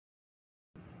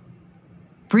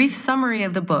Brief summary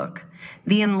of the book: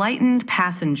 The Enlightened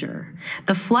Passenger.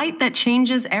 The Flight That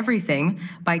Changes Everything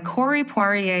by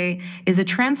Poirier is a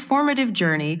transformative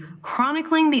journey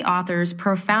chronicling the author's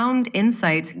profound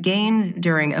insights gained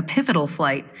during a pivotal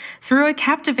flight. Through a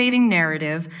captivating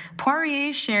narrative,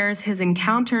 Poirier shares his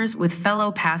encounters with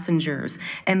fellow passengers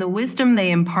and the wisdom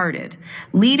they imparted,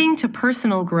 leading to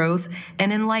personal growth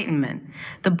and enlightenment.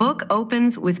 The book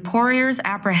opens with Poirier's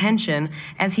apprehension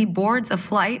as he boards a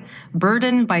flight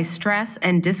burdened by stress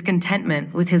and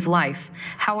discontentment with his life.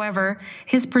 However,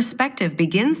 his perspective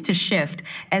begins to shift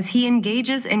as he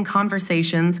engages in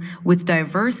conversations with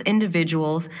diverse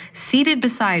individuals seated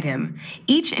beside him.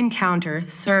 Each encounter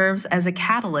serves as a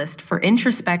catalyst for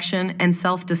introspection and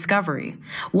self-discovery.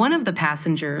 One of the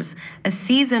passengers, a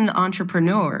seasoned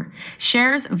entrepreneur,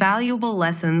 shares valuable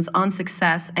lessons on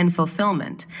success and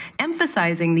fulfillment,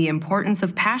 emphasizing the importance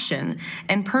of passion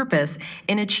and purpose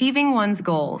in achieving one's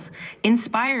goals.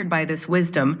 Inspired by this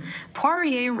wisdom,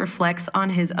 Poirier reflects on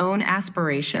his own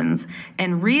aspirations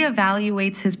and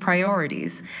reevaluates his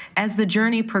priorities. As the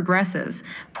journey progresses,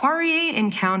 Poirier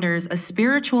encounters a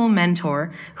spiritual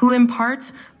mentor who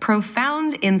imparts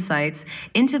profound insights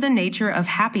into the nature of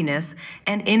happiness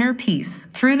and inner peace.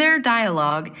 Through their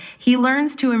dialogue, he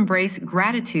learns to embrace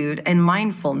gratitude and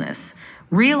mindfulness,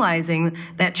 realizing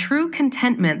that true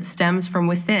contentment stems from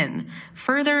within.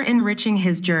 Further enriching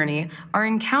his journey are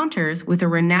encounters with a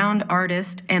renowned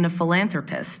artist and a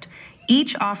philanthropist,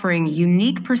 each offering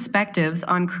unique perspectives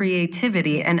on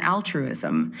creativity and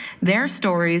altruism. Their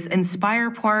stories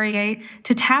inspire Poirier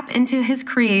to tap into his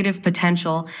creative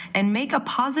potential and make a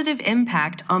positive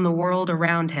impact on the world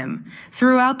around him.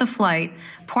 Throughout the flight,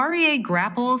 Poirier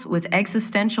grapples with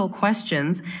existential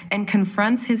questions and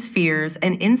confronts his fears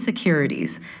and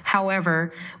insecurities.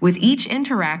 However, with each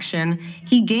interaction,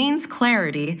 he gains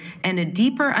clarity and a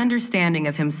deeper understanding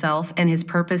of himself and his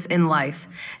purpose in life.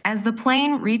 As the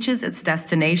plane reaches its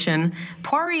destination,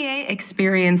 Poirier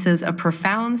experiences a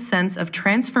profound sense of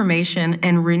transformation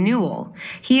and renewal.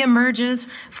 He emerges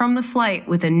from the flight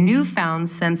with a newfound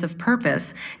sense of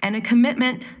purpose and a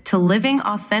commitment to living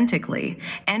authentically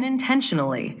and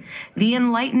intentionally. The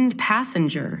Enlightened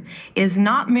Passenger is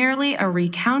not merely a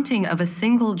recounting of a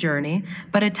single journey,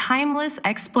 but a timeless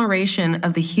exploration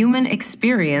of the human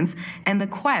experience and the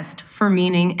quest for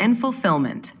meaning and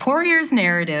fulfillment. Poirier's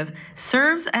narrative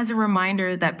serves as a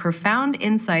reminder that profound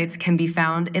insights can be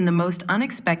found in the most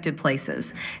unexpected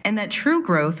places, and that true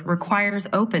growth requires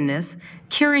openness,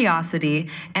 curiosity,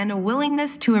 and a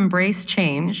willingness to embrace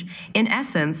change. In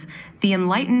essence, The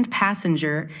Enlightened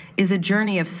Passenger is a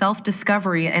journey of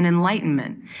self-discovery and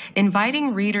enlightenment,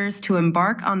 inviting readers to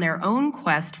embark on their own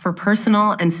quest for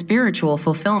personal and spiritual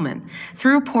fulfillment.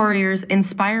 Through Poirier's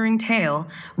inspiring tale,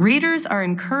 readers are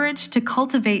encouraged to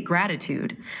cultivate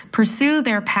gratitude, pursue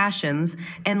their passions,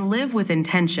 and live with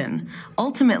intention,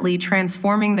 ultimately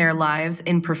transforming their lives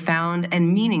in profound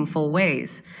and meaningful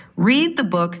ways. Read the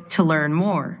book to learn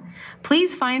more.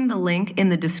 Please find the link in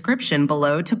the description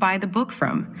below to buy the book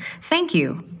from. Thank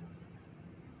you.